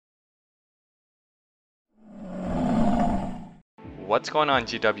What's going on,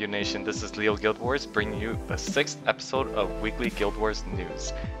 GW Nation? This is LeoGuildwars bringing you the 6th episode of Weekly Guild Wars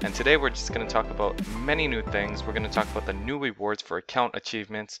News. And today we're just going to talk about many new things. We're going to talk about the new rewards for account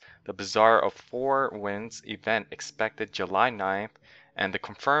achievements, the Bazaar of 4 Wins event expected July 9th, and the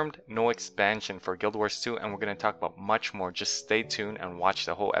confirmed no expansion for Guild Wars 2, and we're going to talk about much more. Just stay tuned and watch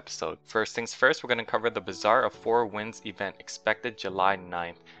the whole episode. First things first, we're going to cover the Bazaar of 4 Wins event expected July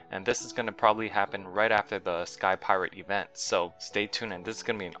 9th, and this is going to probably happen right after the Sky Pirate event, so stay tuned, and this is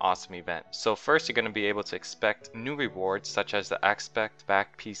going to be an awesome event. So first, you're going to be able to expect new rewards such as the Aspect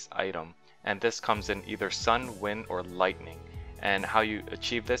Back Piece item, and this comes in either Sun, Wind, or Lightning. And how you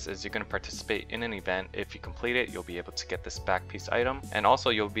achieve this is you're going to participate in an event. If you complete it, you'll be able to get this back piece item, and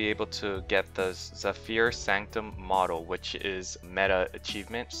also you'll be able to get the Zephyr Sanctm model, which is meta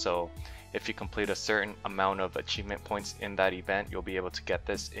achievement. So if you complete a certain amount of achievement points in that event, you'll be able to get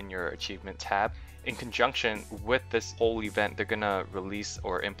this in your achievement tab. In conjunction with this whole event, they're going to release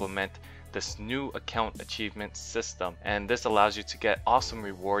or implement this new account achievement system, and this allows you to get awesome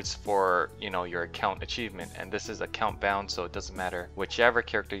rewards for your account achievement. And this is account bound, so it doesn't matter whichever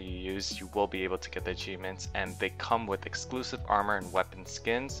character you use, you will be able to get the achievements. And they come with exclusive armor and weapon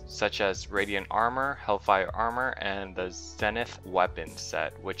skins such as Radiant Armor, Hellfire Armor, and the Zenith weapon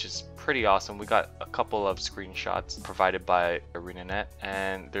set, which is pretty awesome. We got a couple of screenshots provided by ArenaNet,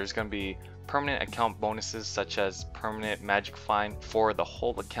 and there's going to be permanent account bonuses such as permanent magic find for the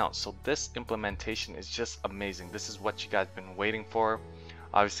whole account. So this implementation is just amazing. This is what you guys been waiting for.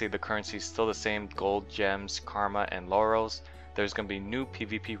 Obviously the currency is still the same: gold, gems, karma, and laurels. There's going to be new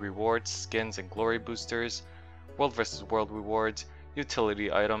PvP rewards, skins and glory boosters, world versus world rewards, utility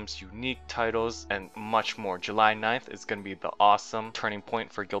items, unique titles, and much more. July 9th is going to be the awesome turning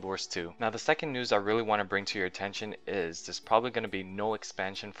point for Guild Wars 2. Now the second news I really want to bring to your attention is there's probably going to be no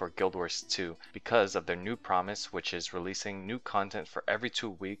expansion for Guild Wars 2 because of their new promise, which is releasing new content for every 2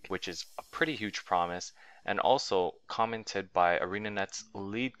 weeks, which is a pretty huge promise. And also commented by ArenaNet's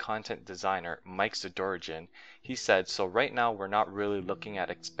lead content designer, Mike Zadorjan. He said, "So right now we're not really looking at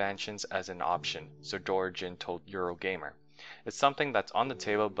expansions as an option," Zadorjan told Eurogamer. "It's something that's on the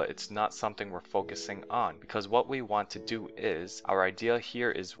table, but it's not something we're focusing on, because what we want to do is, our idea here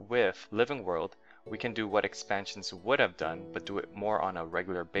is with Living World, we can do what expansions would have done, but do it more on a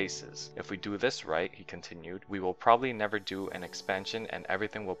regular basis. If we do this right," he continued, "we will probably never do an expansion, and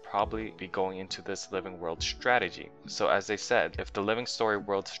everything will probably be going into this Living World strategy." So as they said, if the Living Story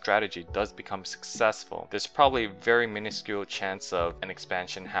World strategy does become successful, there's probably a very minuscule chance of an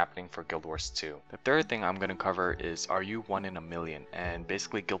expansion happening for Guild Wars 2. The third thing I'm going to cover is Are You 1 in a Million? And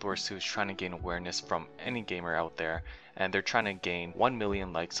basically Guild Wars 2 is trying to gain awareness from any gamer out there, and they're trying to gain 1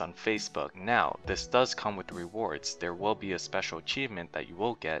 million likes on Facebook. Now, this does come with rewards. There will be a special achievement that you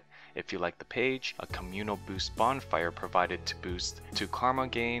will get if you like the page, a communal boost bonfire provided to boost to karma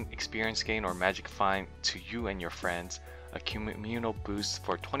gain, experience gain, or magic find to you and your friends, a communal boost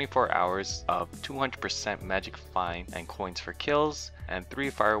for 24 hours of 200% magic find and coins for kills, and 3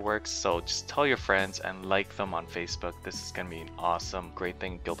 fireworks. So just tell your friends and like them on Facebook. This is going to be an awesome, great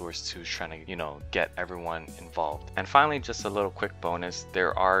thing Guild Wars 2 is trying to, get everyone involved. And finally, just a little quick bonus,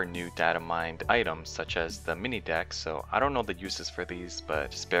 there are new data mined items such as the mini deck. So I don't know the uses for these,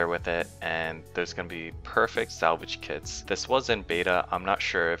 but just bear with it. And there's going to be perfect salvage kits. This was in beta. I'm not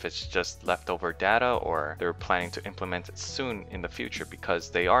sure if it's just leftover data or they're planning to implement it soon in the future,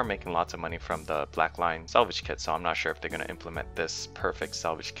 because they are making lots of money from the Black Line salvage kit. So I'm not sure if they're going to implement this perfect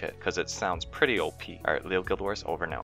salvage kit, because it sounds pretty OP. Alright, LeoGuildwars over now.